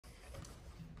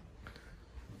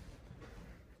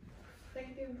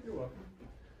you. You're welcome.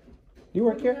 You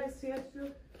work here?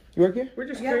 You work here? We're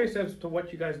just curious as to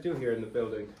what you guys do here in the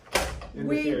building, in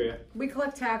this area. We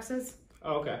collect taxes.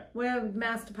 Oh, okay. We're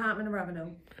Mass Department of Revenue.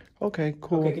 Okay,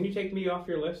 cool. Okay, can you take me off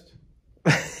your list?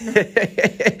 Talk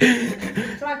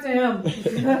to him.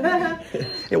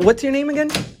 What's your name again?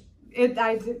 He's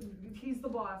the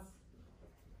boss.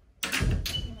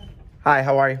 Hi,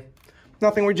 how are you?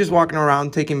 Nothing, we're just walking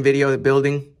around taking video of the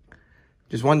building.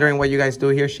 Just wondering what you guys do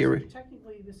here, Shiri.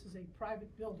 Technically, this is a private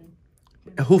building.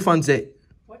 Who funds it?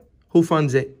 What? Who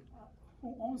funds it?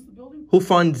 Who owns the building? Who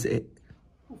funds it?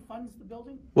 Who funds the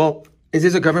building? Well, is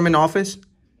this a government office?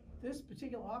 This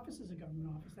particular office is a government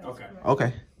office. That's Okay. correct.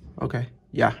 Okay. Okay.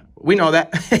 Yeah, we know that.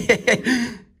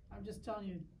 I'm just telling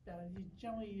you that you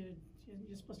generally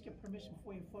you're supposed to get permission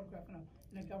before you photograph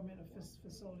in a government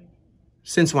facility.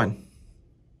 Since when? I'm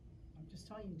just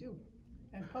telling you, do.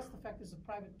 And plus the fact it's a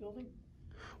private building.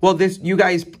 Well, this is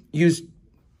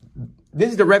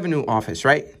the revenue office,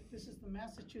 right? This is the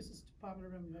Massachusetts Department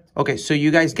of Revenue. That's Okay, so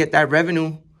you guys get that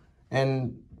revenue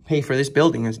and pay for this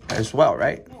building as well,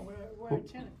 right? No, we're a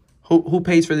tenant. Who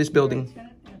pays for this We're a building?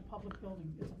 tenant in a public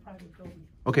building. It's a private building.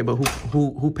 Okay, but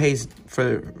who pays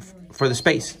for the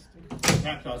space?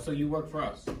 So you work for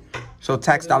us? So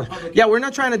tax dollars. Yeah, we're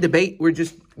not trying to debate. We're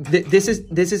just this is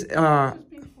Just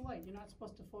being polite. You're not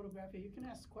supposed to photograph it. You can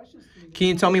ask questions to me. Can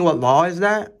you tell me what law is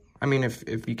that? I mean, if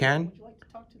you can. Would you like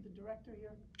to talk to the director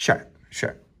here? Sure.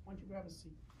 Why don't you grab a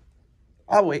seat?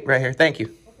 I'll wait right here. Thank you.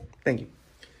 Okay. Thank you.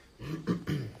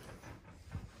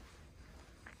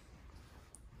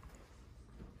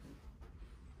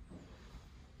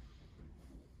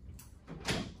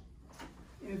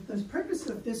 If the purpose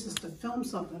of this is to film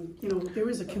something, you know, there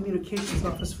is a communications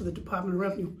office for the Department of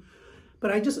Revenue.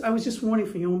 But I was just warning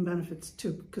for your own benefits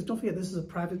too, because don't forget, this is a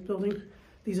private building.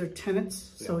 These are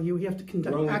tenants, so you have to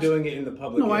conduct. We're only doing it in the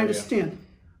public area. No, I understand.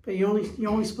 But you're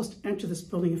only supposed to enter this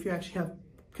building if you actually have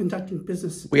conducting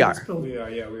business We in are. this building. We are,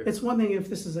 yeah. It's one thing if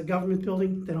this is a government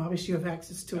building, then obviously you have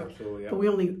access to it. Absolutely, yeah. But we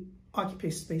only occupy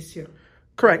space here.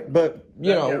 Correct, but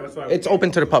you know, that's why it's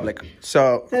open to the public.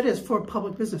 So That is for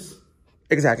public business.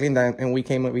 exactly, and we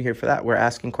came over here for that. We're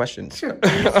asking questions. Sure.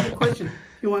 Answer the question.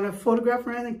 If you want a photograph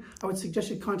or anything, I would suggest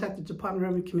you contact the Department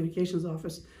of Revenue Communications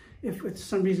Office. If for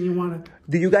some reason you want to.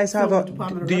 Do you guys have a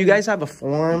Department of Do you Revenue. guys have a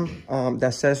form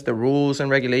that says the rules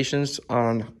and regulations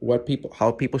on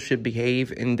how people should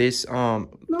behave in this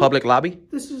public lobby?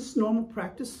 This is normal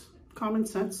practice, common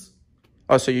sense.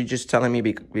 Oh, so you're just telling me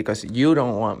because you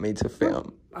don't want me to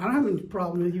film? I don't have any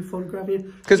problem with you photographing it.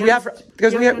 Because we have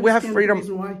understand the freedom.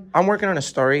 reason why. I'm working on a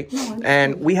story,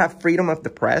 and we have freedom of the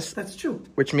press, That's true.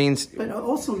 which means But it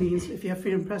also means if you have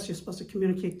freedom of press, you're supposed to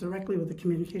communicate directly with the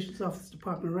Communications Office,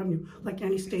 Department of Revenue, like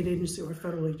any state agency or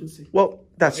federal agency. well,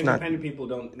 that's not Independent people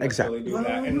don't necessarily do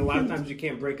that. And a lot of times you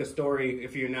can't break a story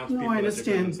if you announce people No, I that you're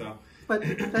doing understand. so. But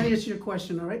that answers your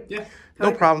question, all right? Yeah.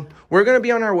 no problem. We're gonna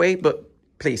be on our way, but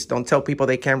please don't tell people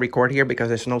they can't record here because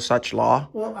there's no such law.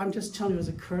 Well, I'm just telling you as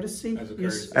a courtesy. As a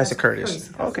courtesy. As a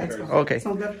courtesy. Okay. Okay.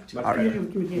 Sound better? All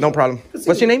right. No problem.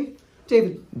 What's your name?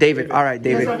 David. David. All right,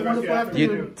 You guys David. have a wonderful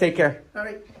afternoon. You take care. All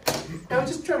right. I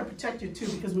was just trying to protect you too,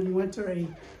 because when you enter a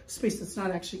space that's not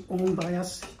actually owned by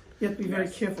us, you have to be very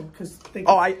careful because they.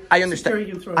 Oh, I understand.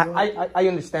 Security can throw you out. I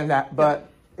understand that, but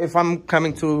if I'm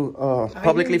coming to a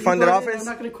publicly You funded brought it. office, I'm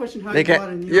not going to question how they you got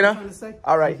can, it. you know? What I'm trying to say?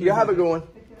 All right, you have a good one.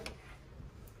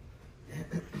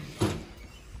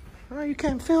 Oh, you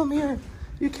can't film here.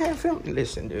 You can't film.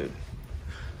 Listen, dude.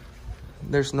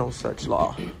 There's no such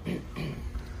law.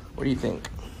 What do you think?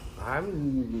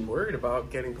 I'm worried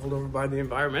about getting pulled over by the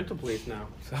environmental police now.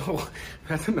 So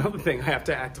that's another thing I have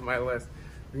to add to my list.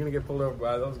 We're going to get pulled over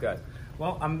by those guys.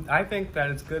 Well, I think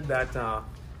that it's good that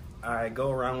I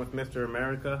go around with Mr.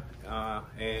 America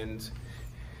and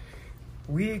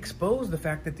we expose the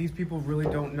fact that these people really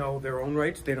don't know their own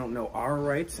rights. They don't know our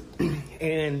rights.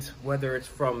 And whether it's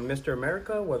from Mr.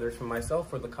 America, whether it's from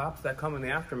myself or the cops that come in the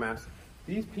aftermath,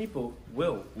 these people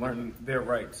will learn their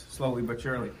rights slowly but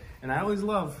surely. And I always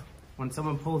love when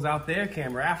someone pulls out their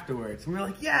camera afterwards and we're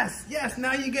like, yes, yes,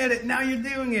 now you get it. Now you're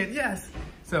doing it. Yes.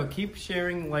 So keep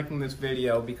sharing, liking this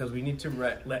video because we need to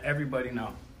let everybody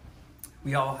know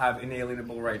we all have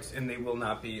inalienable rights and they will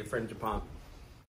not be infringed upon.